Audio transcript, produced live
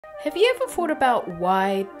Have you ever thought about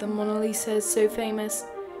why the Mona Lisa is so famous?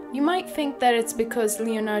 You might think that it's because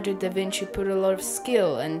Leonardo da Vinci put a lot of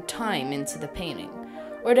skill and time into the painting,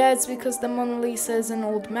 or that it's because the Mona Lisa is an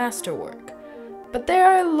old masterwork. But there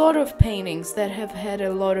are a lot of paintings that have had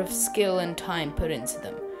a lot of skill and time put into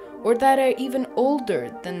them, or that are even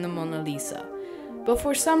older than the Mona Lisa. But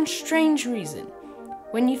for some strange reason,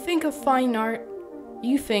 when you think of fine art,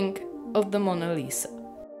 you think of the Mona Lisa.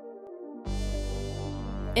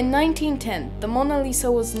 In 1910, the Mona Lisa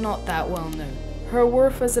was not that well known. Her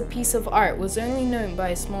worth as a piece of art was only known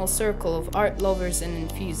by a small circle of art lovers and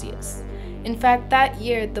enthusiasts. In fact, that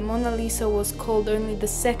year, the Mona Lisa was called only the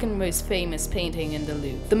second most famous painting in the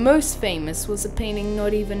Louvre. The most famous was a painting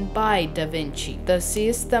not even by Da Vinci, the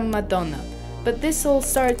Siesta Madonna. But this all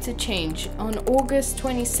started to change on August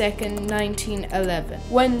 22nd, 1911,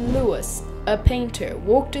 when Louis, a painter,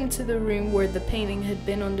 walked into the room where the painting had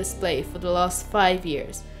been on display for the last 5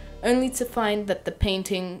 years, only to find that the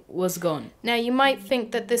painting was gone. Now, you might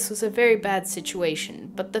think that this was a very bad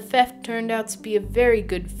situation, but the theft turned out to be a very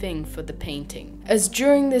good thing for the painting, as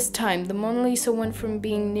during this time the Mona Lisa went from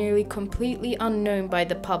being nearly completely unknown by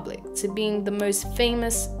the public to being the most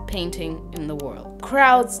famous painting in the world.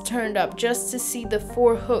 Crowds turned up just to see the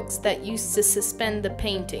 4 hooks that used to suspend the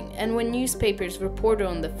painting, and when newspapers reported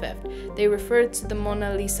on the theft, they referred to the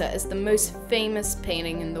Mona Lisa as the most famous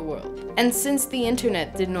painting in the world. And since the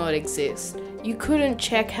internet did not exist, you couldn't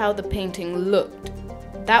check how the painting looked.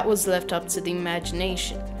 That was left up to the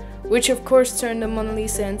imagination, which of course turned the Mona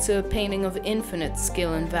Lisa into a painting of infinite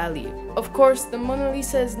skill and value. Of course, the Mona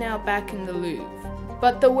Lisa is now back in the Louvre,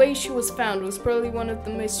 but the way she was found was probably one of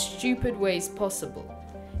the most stupid ways possible.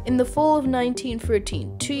 In the fall of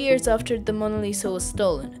 1913, 2 years after the Mona Lisa was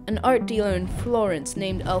stolen, an art dealer in Florence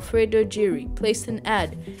named Alfredo Giri placed an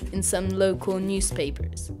ad in some local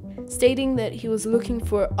newspapers, stating that he was looking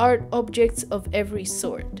for art objects of every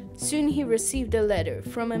sort. Soon he received a letter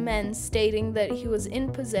from a man stating that he was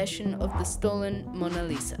in possession of the stolen Mona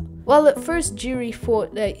Lisa. While at first Giri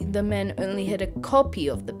thought that the man only had a copy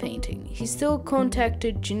of the painting, he still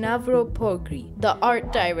contacted Gennaro Poggi, the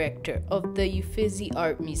art director of the Uffizi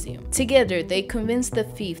Art Museum. Together, they convinced the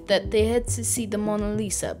thief that they had to see the Mona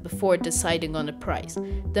Lisa before deciding on a price.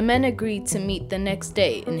 The men agreed to meet the next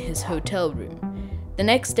day in his hotel room. The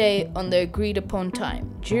next day, on the agreed-upon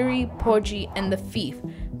time, Giri, Poggi, and the thief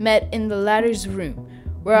met in the latter's room,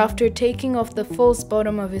 where after taking off the false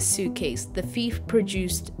bottom of his suitcase, the thief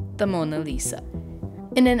produced the Mona Lisa.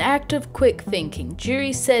 In an act of quick thinking,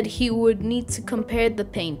 Giri said he would need to compare the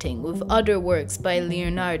painting with other works by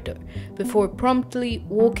Leonardo before promptly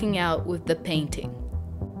walking out with the painting.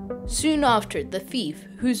 Soon after, the thief,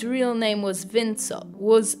 whose real name was Vince,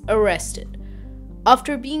 was arrested.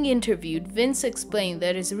 After being interviewed, Vince explained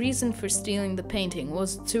that his reason for stealing the painting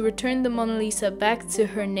was to return the Mona Lisa back to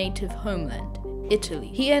her native homeland, Italy.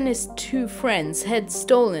 He and his 2 friends had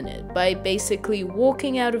stolen it by basically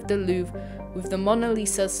walking out of the Louvre with the Mona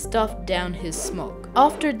Lisa stuffed down his smock.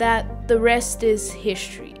 After that, the rest is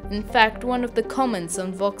history. In fact, one of the comments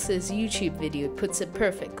on Vox's YouTube video puts it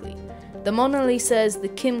perfectly. The Mona Lisa is the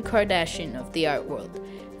Kim Kardashian of the art world,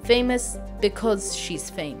 famous because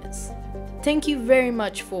she's famous. Thank you very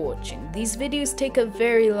much for watching. These videos take a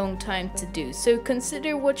very long time to do, so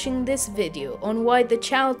consider watching this video on why the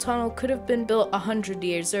Channel Tunnel could have been built 100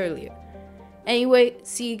 years earlier. Anyway,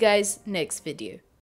 see you guys next video.